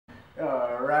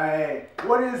Alright.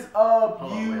 What is up,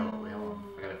 Hold on, wait. I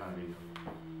gotta find a video.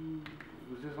 It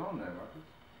was just on there, Marcus.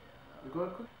 Go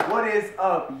ahead. What is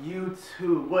up,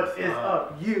 YouTube? What is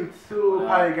up, YouTube?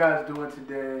 How you guys doing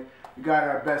today? We got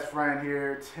our best friend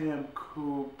here, Tim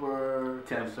Cooper.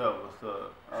 Tim, what's up?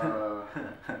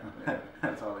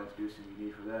 That's all the introduction you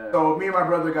need for that. So me and my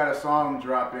brother got a song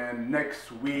dropping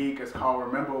next week. It's called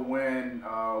Remember When.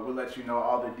 We'll let you know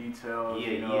all the details.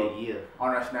 Yeah.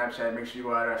 On our Snapchat. Make sure you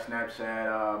go out our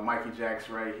Snapchat. Mikey Jack's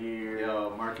right here.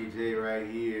 Yo, Marky J right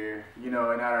here. You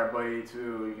know, and add our buddy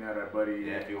too. You can add our buddy.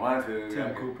 Yeah, if you want to.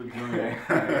 Tim Cooper Jr. Yeah,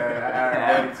 add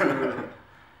our buddy too.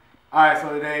 Alright, so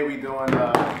today we doing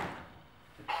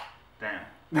Damn.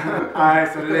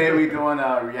 Alright, so today we doing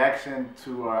a reaction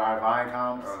to our Vine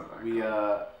comps. We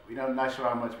don't not sure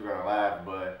how much we're gonna laugh,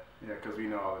 but yeah, cause we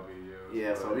know all the videos.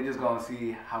 Yeah, so we just gonna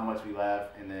see how much we laugh,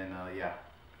 and then yeah.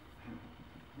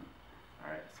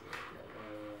 All right, so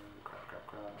crap.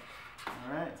 All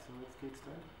right, so let's get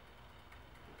started.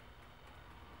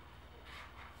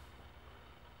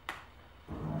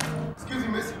 Excuse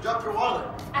me, miss, you dropped your wallet.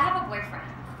 I have a boyfriend.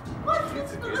 What?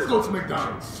 Let's go to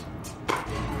McDonald's.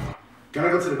 Can I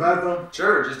go to the bathroom?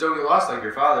 Sure, just don't get lost like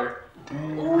your father.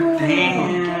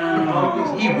 Damn.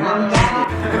 Oh, he runs.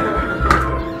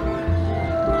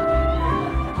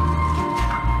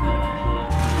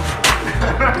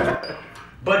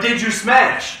 But did you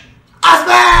smash? I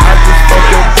smashed!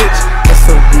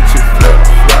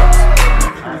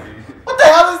 What the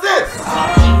hell is this?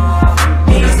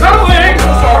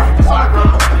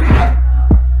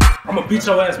 I'm gonna beat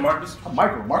your ass, Marcus. I'm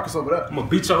Michael. Marcus over there. I'm gonna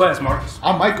beat your ass, Marcus.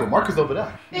 I'm Michael. Marcus over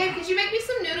there. Babe, could you make me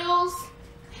some noodles?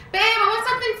 Babe, I want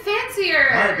something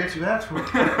fancier. I bet you have to. And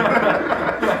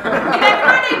back in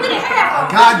my day, we didn't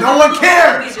have. God, no one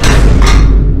cares!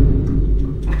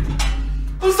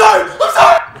 I'm sorry!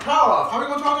 Power off. How are we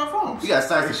gonna charge our phones? You gotta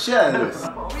start some shit out of this.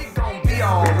 We gonna be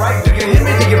alright. You can hear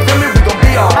me? You feel me? We gonna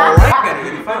be alright.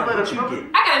 What you get?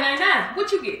 I got a 99.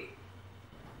 What you get?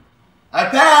 I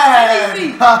passed!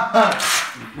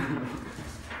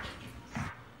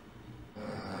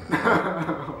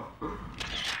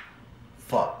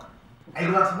 Fuck. Hey,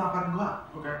 go out to Mom. I can go out.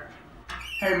 Okay.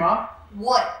 Hey, Mom.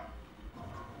 What?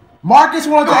 Marcus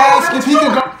wanted to ask if he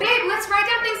could go. Babe, let's write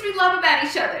down things we love about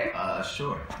each other.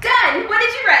 Sure. Done. What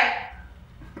did you write?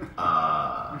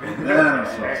 I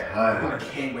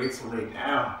can't wait to lay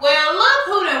down. Well, look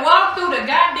who done walked through the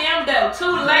goddamn door.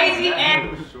 Too lazy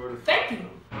and... Thank you.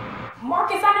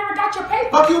 Marcus, I never got your paper.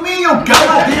 Fuck you mean, you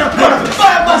goddamn paper?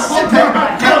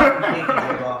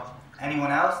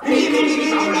 Anyone else?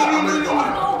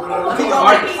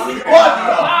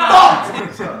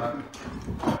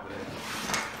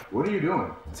 What are you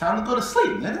doing? Time to go to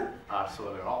sleep, nigga. I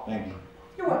saw it all. Thank you.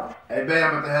 You're welcome. Hey, babe,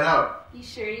 I'm about to head out. You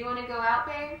sure you want to go out,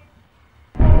 babe?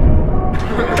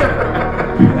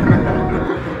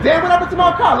 Damn, what happened to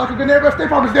my car? Like a good neighbor, State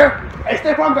Farm is there. Hey,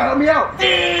 State Farm, gotta help me out.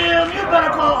 Damn, you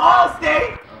better call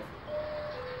Allstate.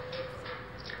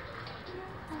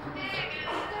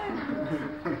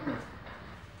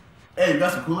 Hey, you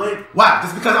got some Kool-Aid? Wow,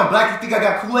 just because I'm black, you think I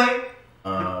got Kool-Aid?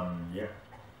 Yeah.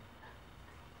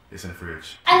 It's in the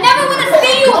fridge. I never want to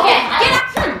see you again. Get out.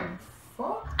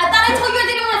 I thought I told you I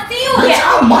didn't want to see you again.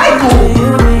 I'm Michael.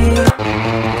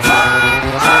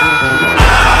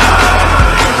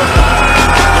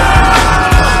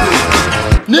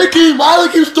 Nikki, Miley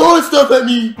keeps throwing stuff at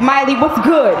me. Miley, what's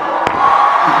good?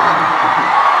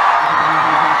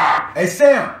 Hey,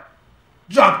 Sam,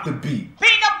 drop the beat.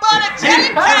 Peanut butter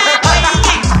jelly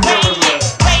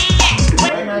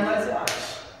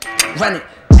Run it,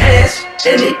 ass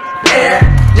in the air,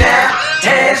 down,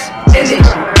 ass in the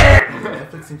air.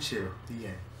 Netflix and chill, the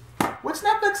end. What's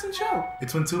Netflix and chill?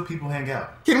 It's when two people hang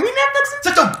out. Can we Netflix and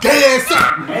chill? Shut your gay ass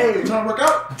up! Hey, you trying to work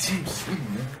out? Team sleep,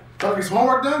 man. Got his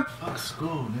homework done? Fuck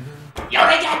school, nigga. Yo,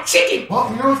 they got chicken. Well,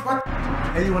 you know what's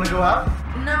Hey, you wanna go out?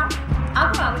 No,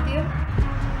 I'll go out with you.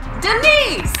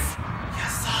 Denise! You're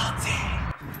salty.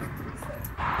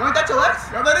 You ain't that your ex?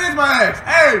 Yo, that is my ex.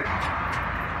 Hey!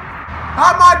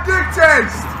 How my dick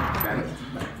taste?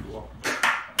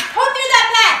 Who threw that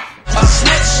pack? A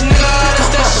snitch, nigga,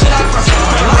 that's that shit I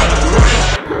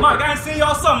prefer. Mike, I ain't seen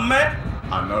y'all something, man.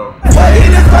 I know. Get the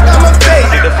fuck out my face.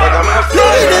 Get the fuck out my face.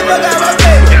 Get the fuck out my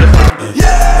face.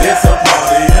 Yeah. It's a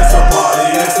party, it's a party,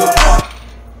 it's a party.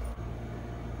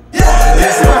 Yeah.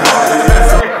 It's a party,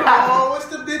 it's a party. Oh, what's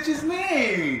the bitch's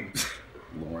name?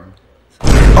 Lauren.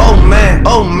 Oh man,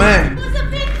 oh man. Who's a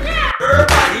big crap?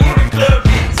 Everybody in the club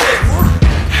get tips.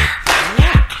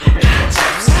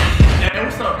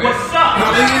 What's up?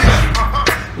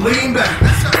 Lean back. Lean back.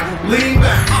 Lean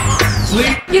back.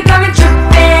 You got me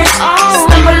tripping,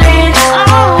 stumbling,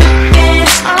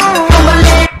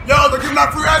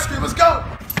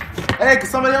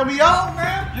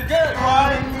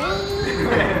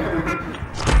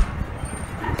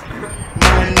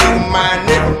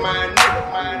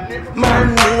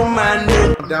 brand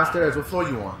new. I'm downstairs. What floor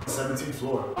you on? 17th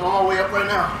floor. I'm on my way up right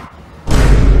now.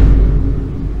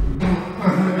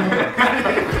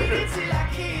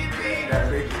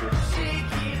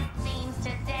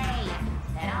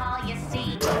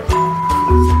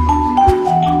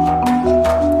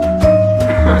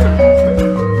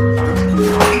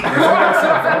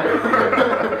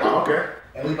 Okay.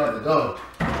 And we about to go.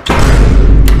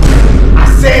 I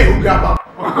said who got my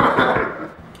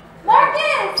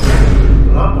Marcus!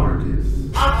 What up, Marcus?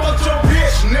 I fucked your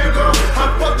bitch, nigga. I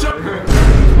fucked your.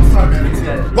 What's up, man?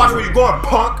 Watch where you going,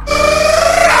 punk.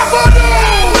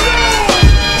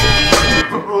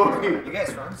 You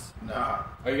guys friends? Nah.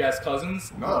 Are you guys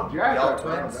cousins? No. Y'all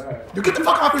twins? You get the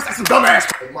fuck off me, that's some dumbass.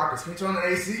 Hey, Marcus, can you turn on the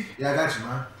AC? Yeah, I got you,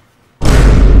 man.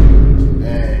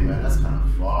 Hey, man, that's kind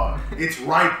of far. It's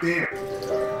right there.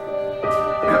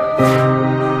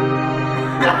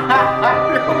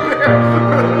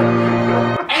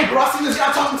 Hey, bro, I seen this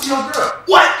guy talking to your girl.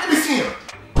 What? Let me see him.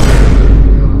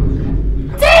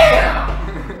 Damn!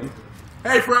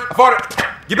 Hey, friend. I fought it.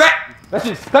 Get back. That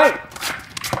shit stink.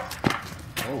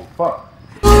 Oh, fuck.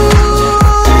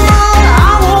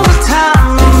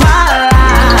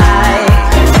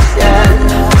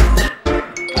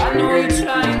 I know you're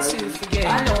trying to forget. I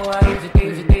know why you They're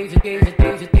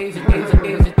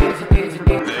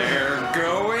going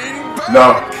back. No.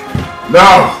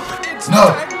 It's No.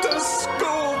 back to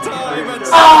school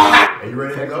time. Are you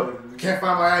ready to go? Can't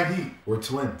find my ID. We're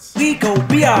twins. We gon'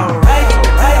 be alright.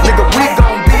 Nigga, we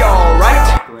gon' be alright.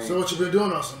 So what you been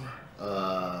doing all summer?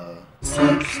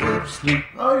 Sleep.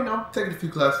 Oh, you know, taking a few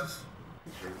classes.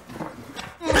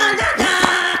 It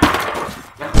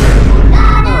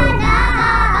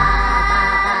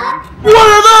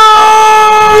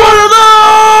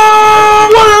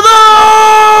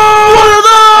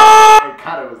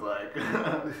kind of was like.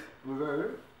 Was that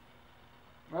it?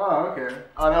 Oh, okay.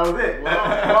 Oh, that was it. Well,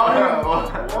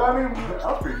 I mean, that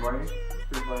was pretty funny.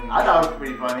 Pretty funny. I thought it was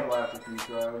pretty funny. I laughed a few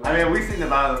times. I mean, we seen the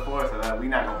Violence before, so that we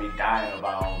not gonna be dying of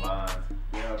our own minds.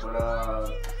 Yeah,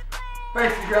 but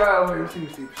thank you guys. Let me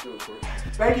see still recording.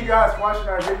 Thank you guys for watching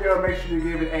our video. Make sure you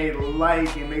give it a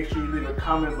like and make sure you leave a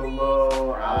comment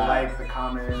below. I like the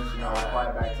comments,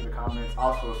 reply back to the comments.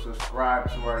 Also subscribe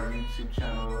to our YouTube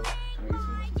channel. Trying to get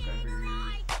some more subscribers.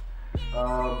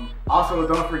 Also,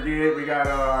 don't forget we got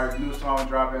our new song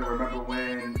dropping. Remember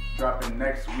When dropping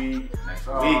next week.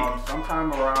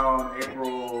 Sometime around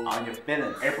April. On your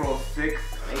feelings. April 6th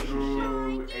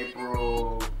through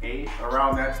April 8th,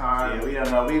 around that time. Yeah, we don't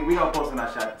know. We gonna post on our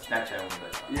Snapchat when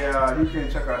we Yeah, you can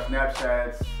check our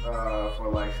Snapchats for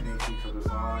like sneak peeks of the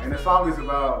song. And the song is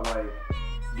about like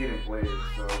getting played,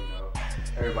 so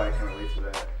everybody can relate to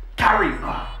that. Kyrie,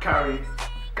 my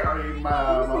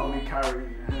homie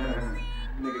Kyrie,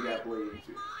 nigga got played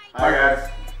too. Bye guys.